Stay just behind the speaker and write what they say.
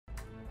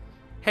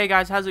Hey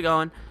guys, how's it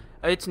going?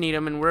 It's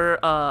Needham, and we're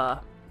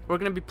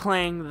gonna be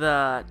playing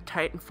the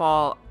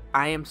Titanfall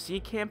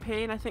IMC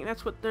campaign. I think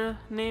that's what the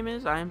name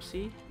is.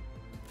 IMC.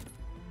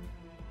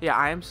 Yeah,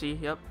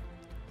 IMC. Yep.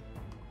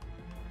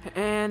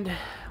 And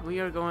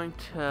we are going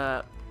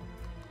to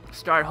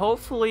start.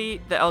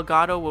 Hopefully, the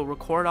Elgato will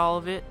record all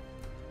of it,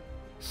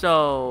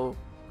 so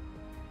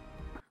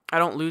I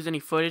don't lose any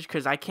footage,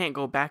 because I can't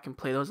go back and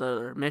play those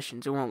other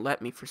missions. It won't let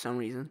me for some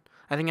reason.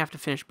 I think I have to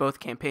finish both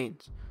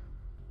campaigns.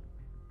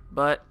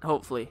 But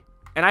hopefully.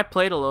 And I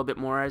played a little bit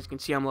more. As you can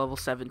see, I'm level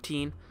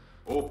 17.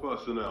 All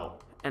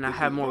personnel. And I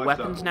have more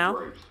weapons now.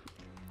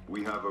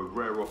 We have a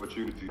rare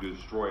opportunity to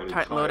destroy an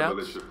Tight entire loadouts.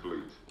 militia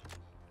fleet.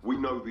 We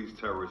know these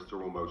terrorists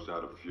are almost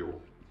out of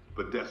fuel,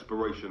 but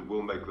desperation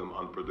will make them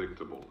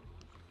unpredictable.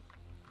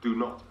 Do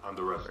not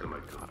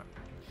underestimate them.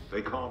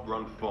 They can't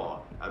run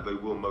far, and they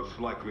will most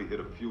likely hit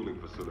a fueling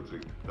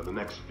facility in the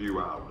next few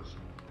hours.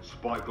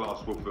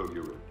 Spyglass will fill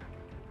you in.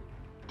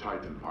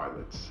 Titan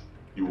pilots,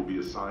 you will be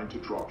assigned to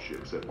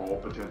dropships at all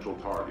potential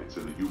targets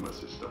in the Yuma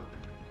system.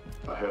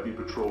 A heavy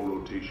patrol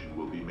rotation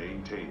will be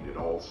maintained at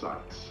all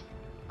sites.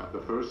 At the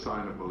first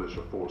sign of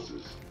militia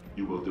forces,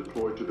 you will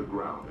deploy to the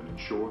ground and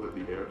ensure that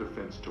the air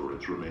defense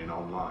turrets remain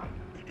online.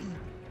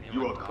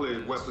 You are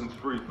cleared weapons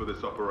free for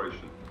this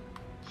operation.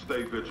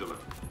 Stay vigilant.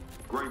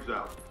 Graves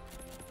out.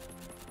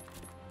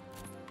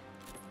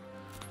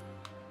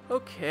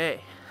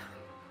 Okay.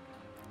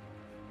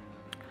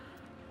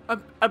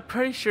 I'm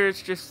pretty sure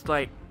it's just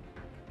like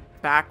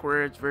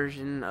backwards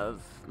version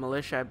of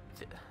militia.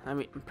 I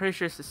mean, I'm pretty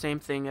sure it's the same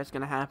thing that's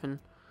gonna happen,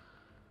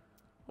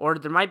 or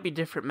there might be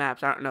different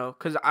maps. I don't know,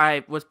 because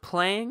I was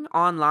playing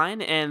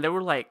online and there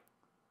were like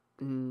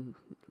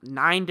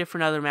 9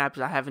 different other maps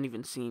I haven't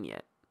even seen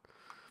yet.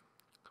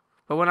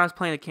 But when I was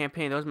playing the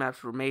campaign, those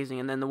maps were amazing,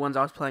 and then the ones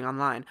I was playing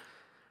online,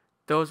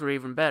 those were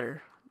even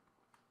better.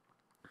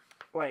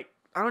 Like,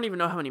 I don't even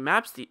know how many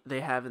maps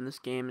they have in this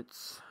game.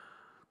 It's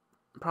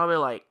probably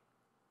like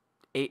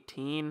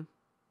 18.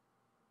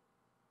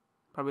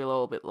 Probably a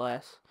little bit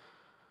less.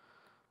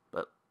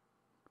 But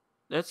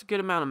that's a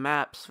good amount of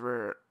maps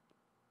for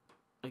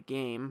a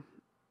game.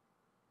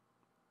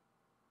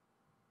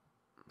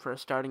 For a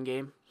starting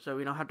game. So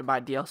we don't have to buy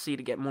DLC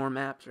to get more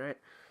maps, right?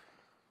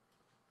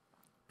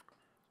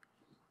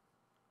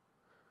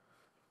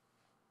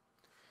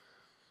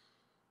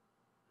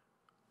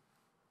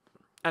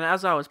 And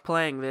as I was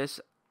playing this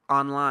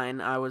online,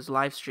 I was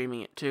live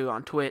streaming it too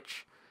on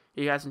Twitch.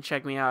 You guys can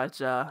check me out.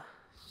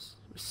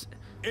 It's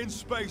In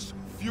space,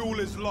 fuel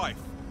is life,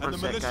 and the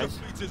militia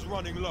fleet is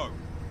running low.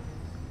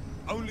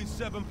 Only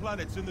 7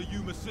 planets in the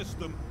Yuma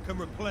system can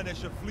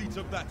replenish a fleet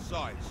of that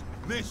size.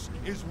 This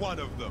is one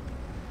of them.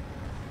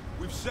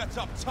 We've set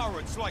up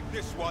turrets like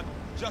this one,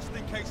 just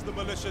in case the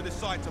militia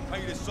decide to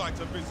pay this site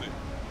a visit.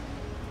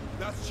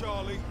 That's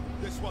Charlie,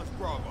 this one's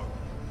Bravo.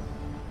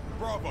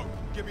 Bravo,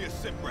 give me a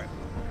sit rep.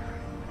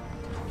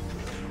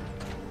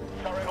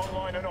 Turret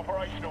online and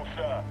operational,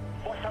 sir.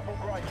 Voice Admiral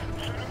Grace.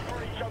 Shooting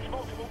 3 shows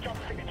multiple jump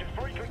signatures.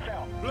 3 clicks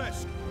out.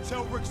 Bless,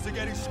 tell Riggs to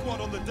get his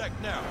squad on the deck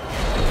now.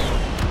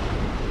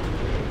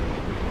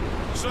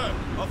 Sir,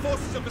 our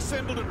forces have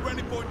assembled at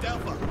Rally Point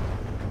Alpha.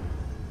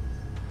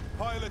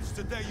 Pilots,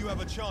 today you have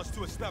a chance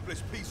to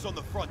establish peace on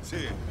the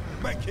frontier.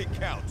 Make it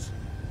count.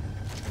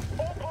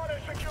 All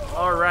pilots secure.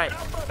 alright.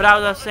 But I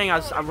was saying,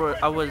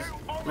 I was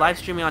live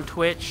streaming on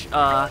Twitch.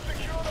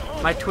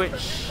 My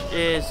Twitch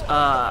is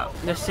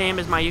the same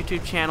as my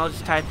YouTube channel.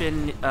 Just type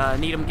in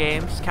Needham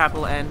Games,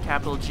 capital N,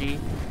 capital G.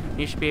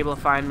 You should be able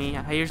to find me.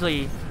 I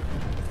usually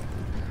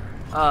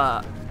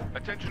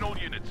Attention all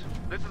units.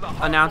 This is a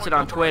announce it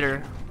on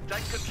Twitter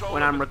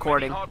when I'm of as many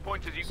recording. hard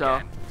points as you So,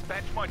 can.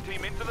 Dispatch my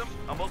team into them,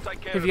 and we'll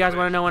take care if of you guys the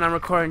want to rest. know when I'm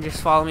recording,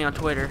 just follow me on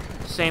Twitter.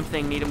 Same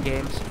thing, Needham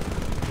Games.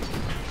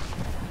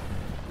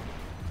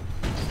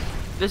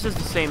 This is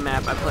the same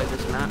map. I played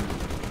this map.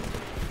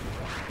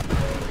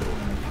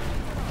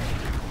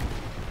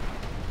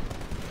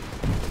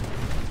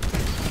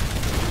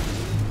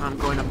 I'm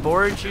going to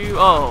board you.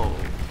 Oh.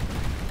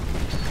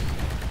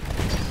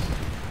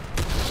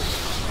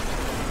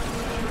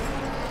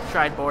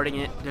 Tried boarding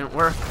it. Didn't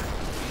work.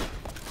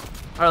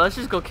 Alright, let's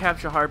just go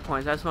capture hard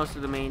points. That's most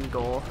of the main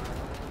goal.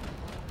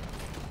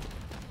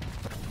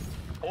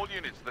 All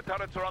units, the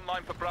turrets are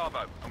online for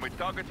Bravo, and we're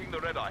targeting the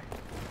red eye.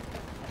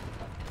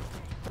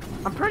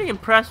 I'm pretty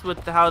impressed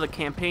with how the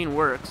campaign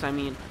works. I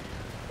mean,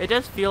 it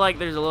does feel like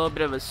there's a little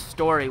bit of a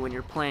story when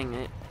you're playing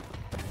it.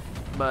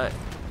 But,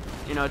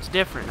 you know, it's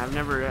different. I've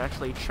never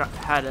actually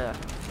had a...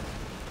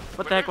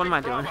 What the heck? What am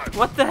I doing?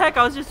 What the heck?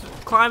 I was just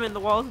climbing the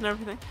walls and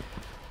everything.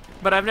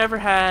 But I've never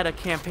had a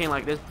campaign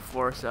like this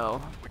before,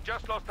 so... We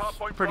just lost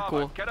hardpoint Pretty Bravo.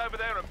 cool. Get over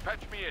there and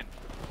patch me in.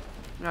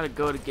 We gotta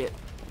go to get...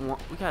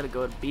 We gotta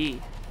go to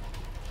B.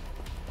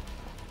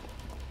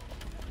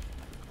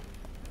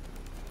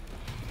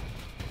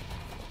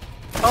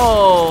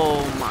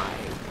 Oh my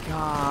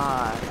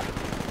god.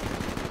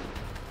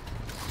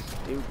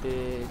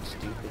 Stupid,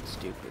 stupid,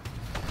 stupid.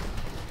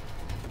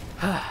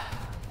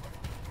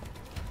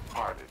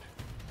 Parted.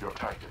 Your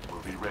Titan will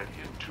be ready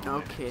in 2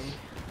 minutes. Okay.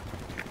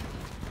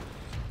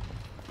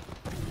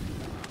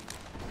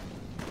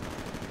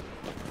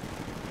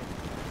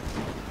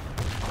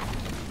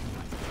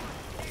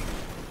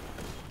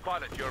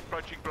 Pilot, you're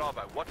approaching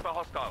Bravo. Watch for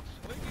hostiles.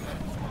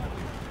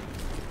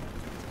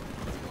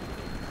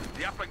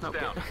 The uplink's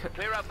down.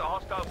 Clear out the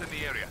hostiles in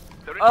the area.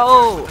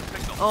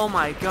 Oh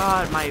my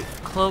god, my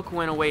cloak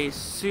went away as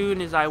soon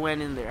as I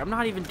went in there. I'm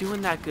not even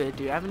doing that good,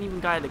 dude. I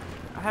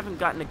haven't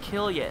gotten a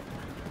kill yet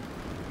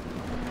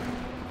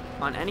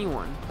on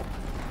anyone.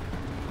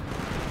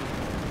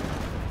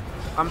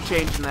 I'm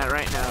changing that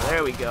right now.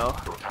 There we go.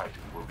 Your Titan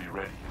will be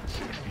ready in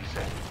 60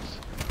 seconds.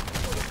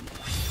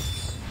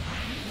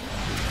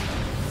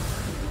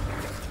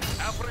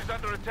 Alpha is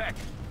under attack.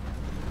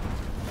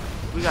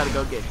 We gotta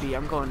go get B.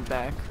 I'm going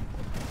back.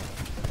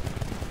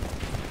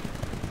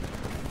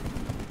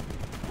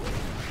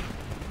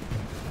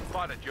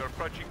 Pilot, you're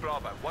approaching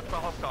Bravo. Watch for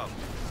hostiles.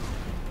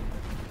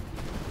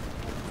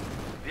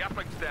 The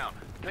uplink's down.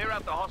 Clear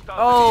out the hostiles.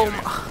 Oh,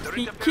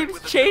 he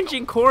keeps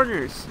changing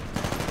corners.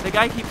 The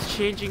guy keeps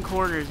changing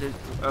corners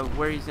of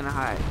where he's gonna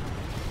hide.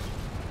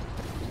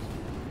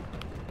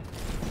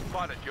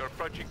 Pilot, you're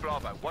approaching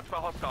Bravo. Watch for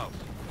hostiles.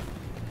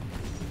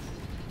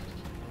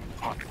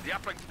 The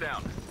uplink's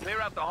down.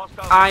 Clear out the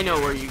hostiles. I know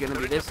where you're gonna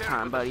be this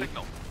time, buddy.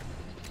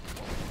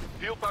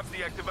 Fuel pump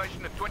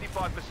deactivation at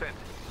 25%.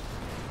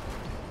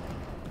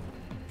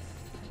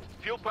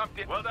 Fuel pump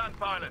well done,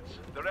 pilots.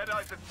 The red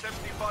eye's at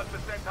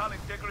 75% hull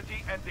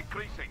integrity and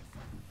decreasing.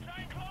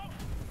 Stay close.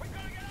 We've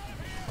got to get out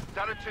of here.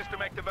 Turret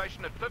system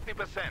activation at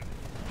 50%.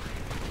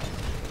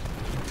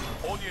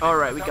 All units, all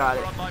right, we got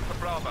it. are online for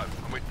Bravo,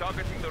 and we're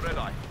targeting the red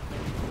eye.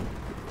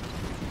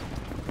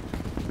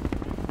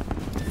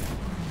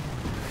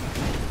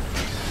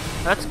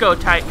 Let's go,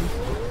 Titan.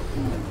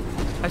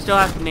 I still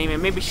have to name it.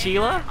 Maybe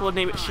Sheila? We'll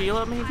name it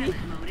Sheila, maybe?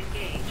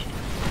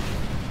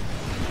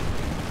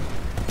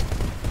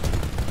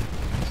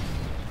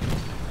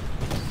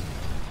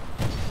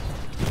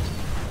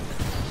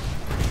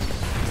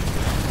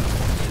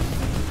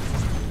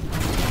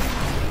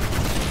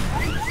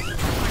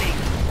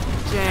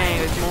 Dang,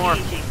 there's more.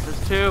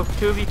 There's two.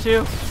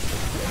 2v2.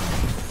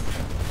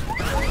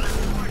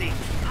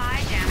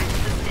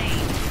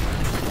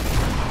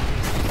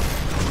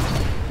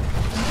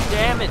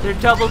 Damn it, they're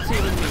double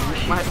teaming me.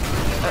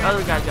 The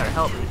other guy's gotta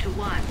help me.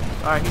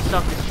 Alright, he's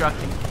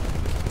self-destructing.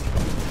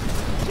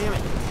 Damn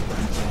it.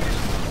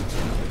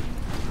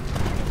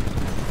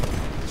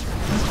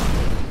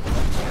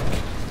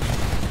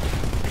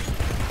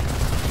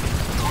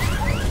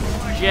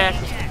 Eject.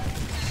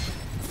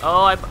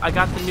 Oh, I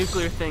got the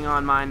nuclear thing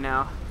on mine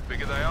now. The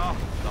bigger they are,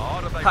 the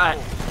harder they Cut.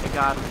 fall. I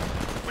got him.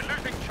 We're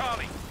losing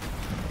Charlie.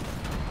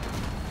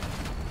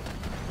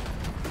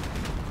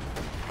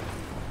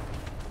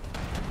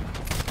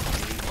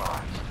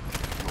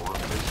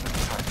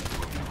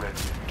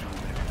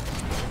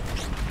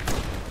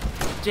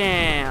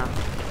 Damn.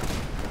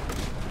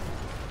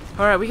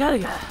 Alright, we gotta.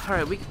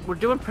 Alright, we're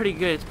doing pretty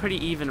good. It's pretty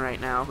even right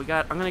now. I'm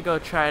gonna go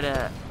try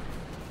to.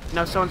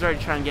 No, someone's already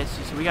trying to get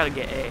you, so we gotta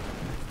get A.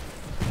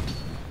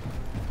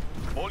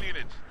 All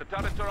units, the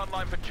turrets are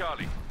online for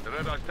Charlie. The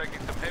red eye's taking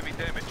some heavy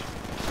damage.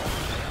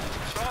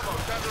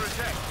 Bravo's under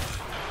attack.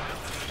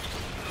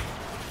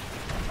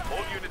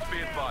 All units be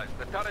advised.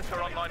 The turrets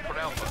are online for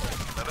Alpha.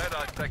 The red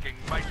eye's taking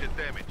major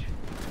damage.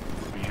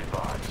 Be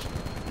advised.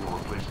 Your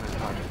replacement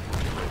Titan will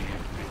be ready in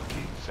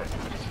 15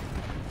 seconds.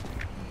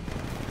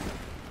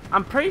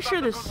 I'm pretty sure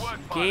this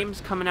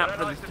game's coming out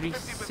for the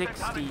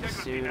 360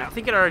 soon. I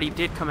think it already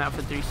did come out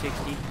for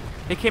 360.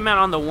 It came out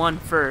on the 1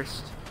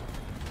 first,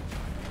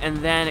 and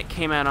then it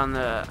came out on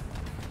the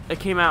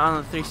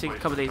 360 a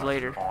couple days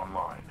later.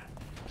 Online.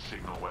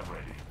 Signal when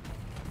ready.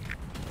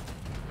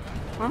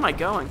 Where am I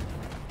going?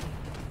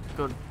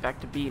 Go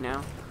back to B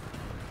now.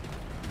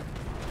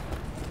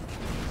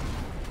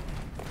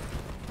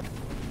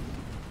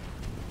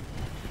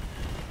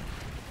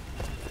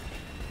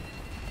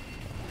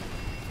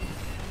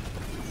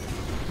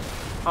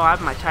 Oh, I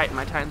have my Titan.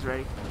 My Titan's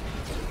ready.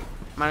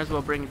 Might as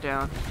well bring it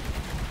down.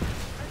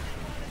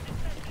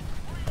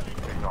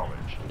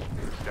 Acknowledge.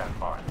 Stand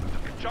by.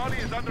 Charlie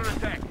is under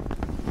attack.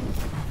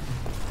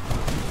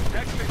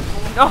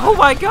 Oh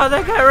my god,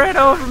 that guy ran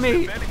over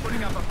me! Barely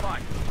putting up a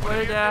fight. What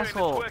an It's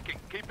asshole. working.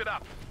 Keep it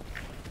up.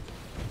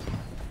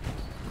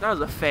 That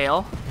was a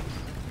fail.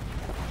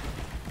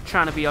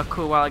 Trying to be all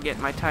cool while I get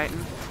my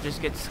Titan.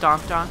 Just get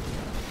stomped on.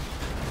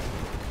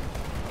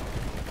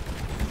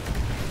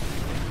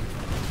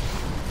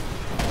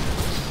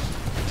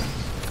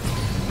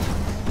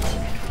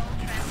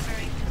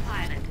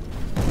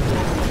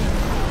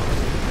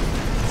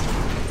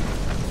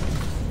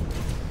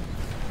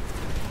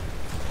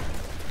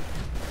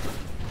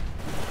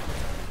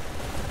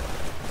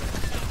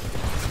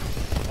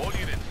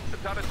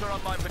 Turrets are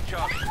online for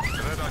Charlie.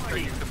 The red eye's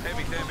taking some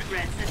heavy damage.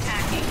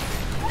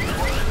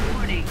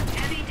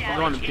 I'm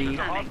going to B. There's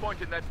a hard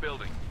point in that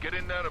building. Get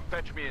in there and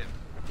fetch me in.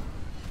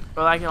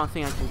 Well, I don't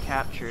think I can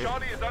capture it.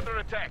 Charlie is under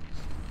attack.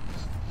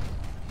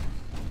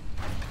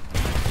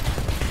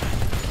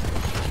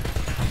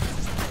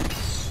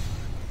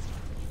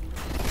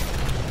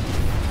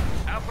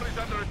 Alpha is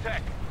under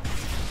attack.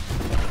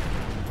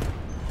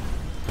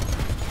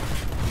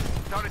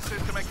 Turret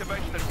system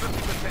activation at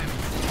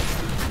 50%.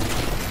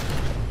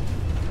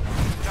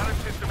 Turret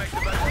system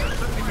activation at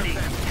 50%.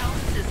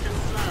 Health system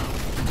slow.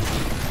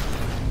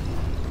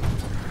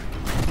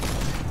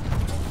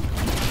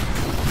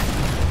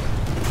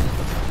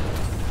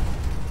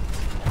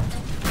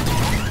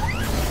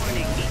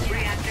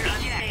 Reactor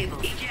unstable.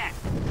 Eject.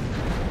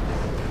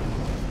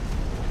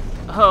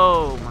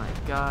 Oh my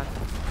god.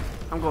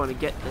 I'm going to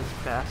get this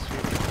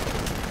bastard.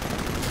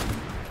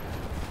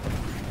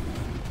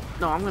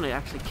 No, I'm going to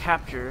actually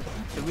capture.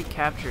 If we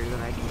capture, then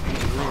I can win.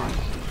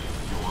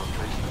 Your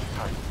replacement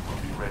Titan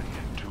will be ready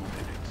in 2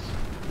 minutes.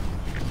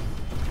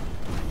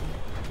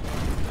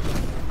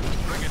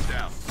 Bring it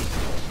down.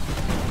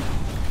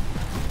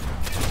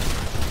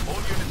 All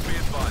units be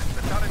advised.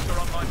 The turrets are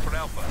online for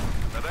Alpha.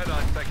 The Red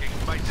Eye's taking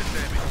major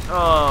damage.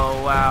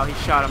 Oh wow, he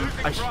shot him.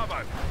 Losing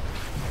Bravo.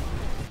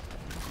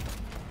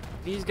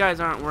 These guys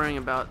aren't worrying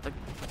about the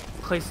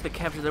place to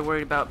capture. They're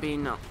worried about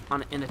being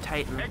in a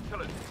Titan.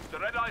 Excellent. The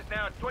Red Eye's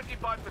now at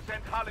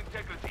 25% hull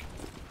integrity.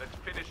 Let's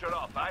finish her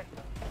off, eh?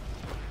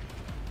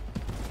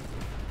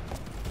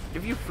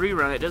 If you free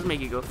run, it does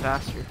make you go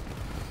faster.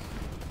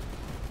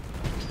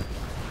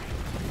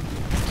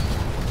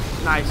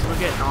 Nice, we're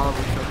getting all of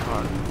them so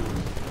far.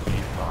 Be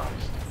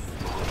advised.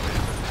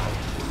 Your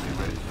replacement Titan will be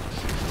ready in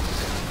 60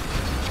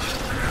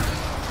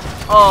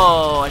 seconds.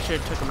 Oh, I should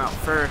have took him out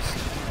first.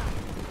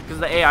 Because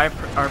the AI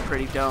are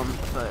pretty dumb,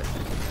 but...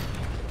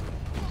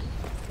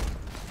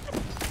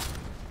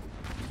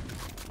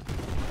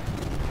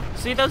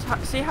 See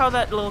how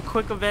that little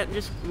quick event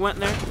just went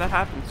there? That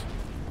happens.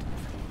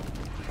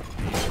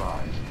 Be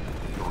advised.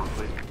 Your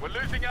replacement. We're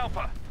losing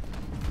Alpha.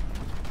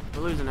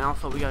 We're losing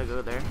Alpha, we gotta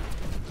go there.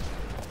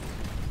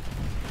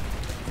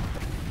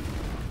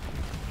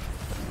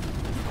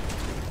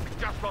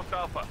 Just lost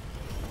Alpha.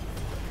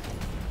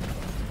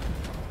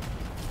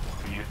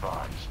 Be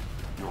advised.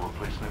 Your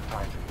replacement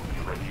Titan will be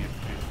ready in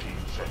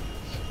 15 seconds.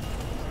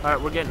 Alright,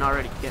 we're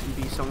already getting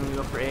B, so I'm gonna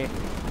go for A.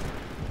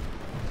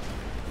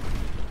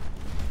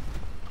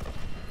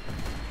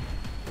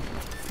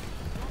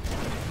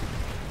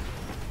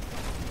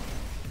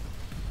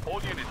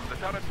 All units, the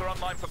turrets are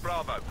online for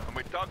Bravo, and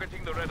we're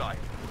targeting the Red Eye.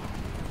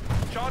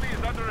 Charlie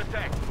is under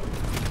attack.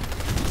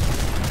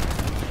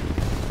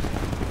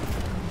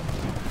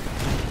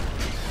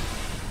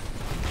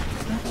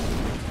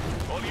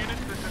 All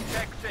units, this is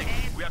Tech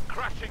 6. We are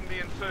crushing the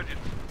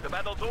insurgents. The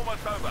battle's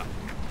almost over.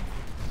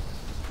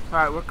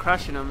 Alright, we're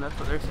crushing them, that's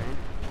what they're saying.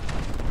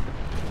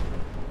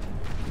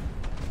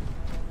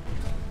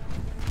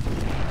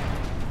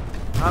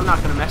 I'm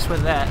not gonna mess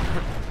with that.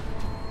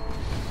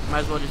 Might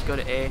as well just go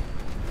to A.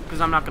 Because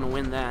I'm not gonna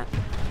win that.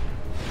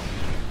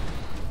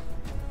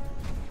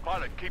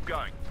 Pilot, keep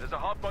going. There's a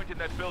hard point in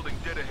that building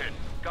dead ahead.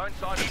 Go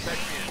inside and take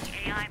me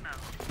in. AI mode.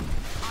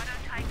 Auto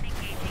Titan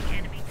engaging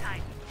enemy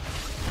Titan.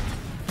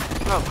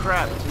 Oh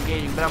crap, it's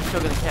engaging, but I'm still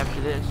gonna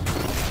capture this.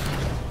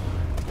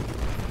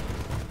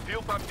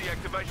 Fuel pump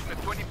deactivation at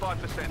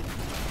 25%.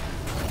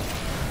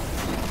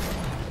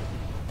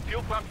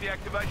 Fuel pump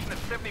deactivation at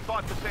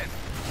 75%.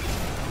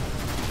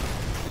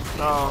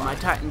 Oh, my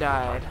Titan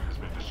died. Has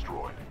been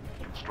destroyed.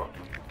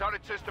 Constructing.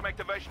 Turret system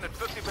activation at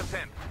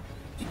 50%.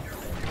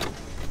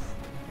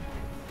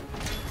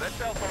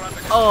 That's Alpha under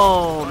control.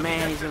 Oh Only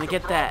man, he's access gonna to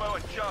get that. Bravo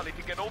and Charlie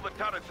to get all the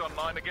turrets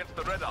online against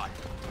the Red Eye.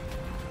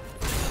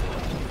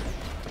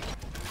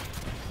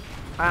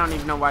 I don't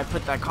even know why I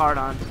put that card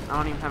on. I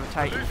don't even have a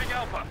Titan. Losing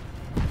Alpha.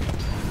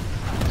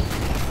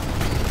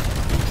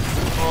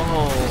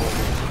 Oh.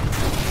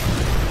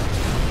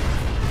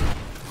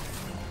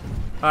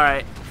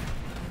 Alright,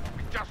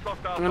 We just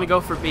lost Alpha. I'm gonna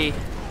go for B.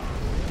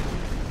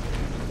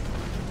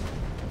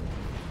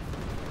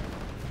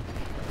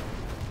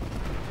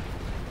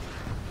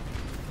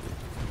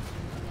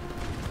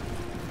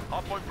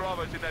 Hardpoint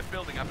Bravo's in that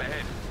building up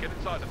ahead. Get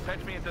inside and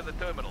patch me into the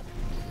terminal.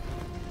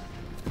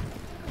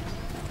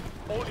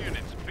 All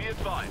units, be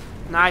advised.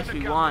 Nice,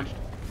 Mission we won.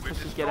 accomplished. Let's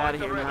We've just get out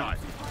of destroyed here the now. Red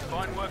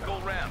Eye. Fine work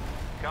all round.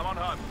 Come on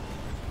home.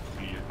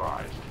 Be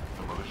advised.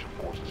 The militia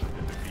forces have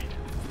been defeated,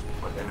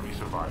 but enemy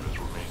survivors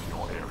remain in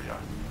your area.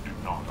 Do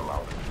not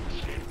allow them to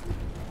escape.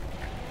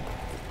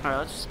 Alright,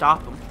 let's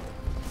stop him.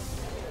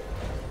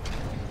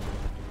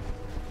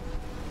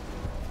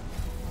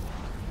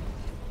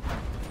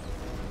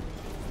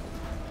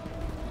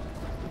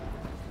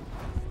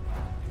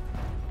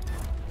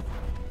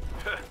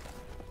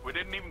 We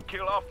didn't even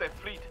kill half their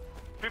fleet.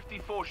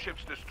 54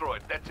 ships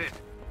destroyed, that's it.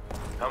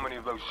 How many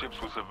of those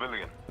ships were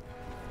civilian?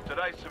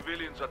 Today's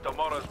civilians are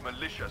tomorrow's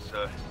militia,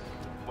 sir.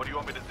 What do you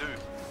want me to do?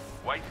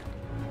 Wait?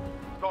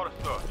 Start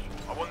a search.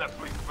 I want that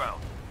fleet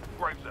found.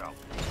 Graves out.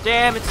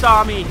 Damn, it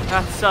saw me.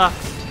 That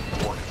sucks.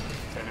 Warning.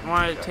 Enemy I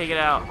wanted to take it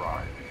out.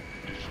 arrived.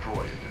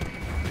 Destroy it.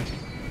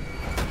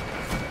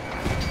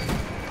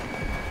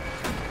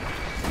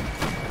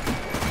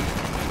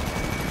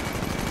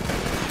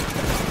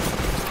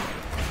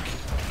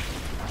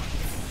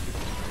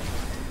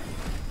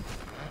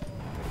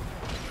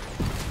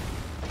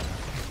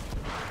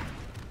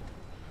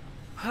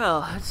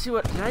 Well, let's see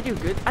what... Did I do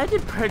good? I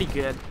did pretty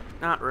good.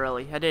 Not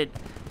really. I did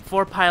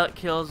 4 pilot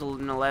kills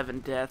and 11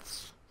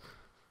 deaths.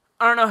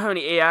 I don't know how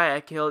many AI I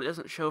killed. It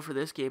doesn't show for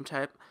this game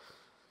type.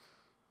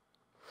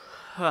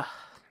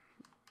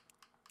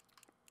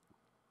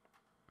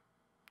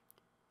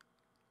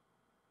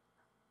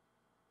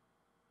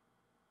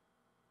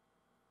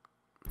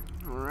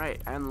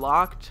 Alright,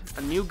 unlocked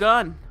a new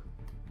gun.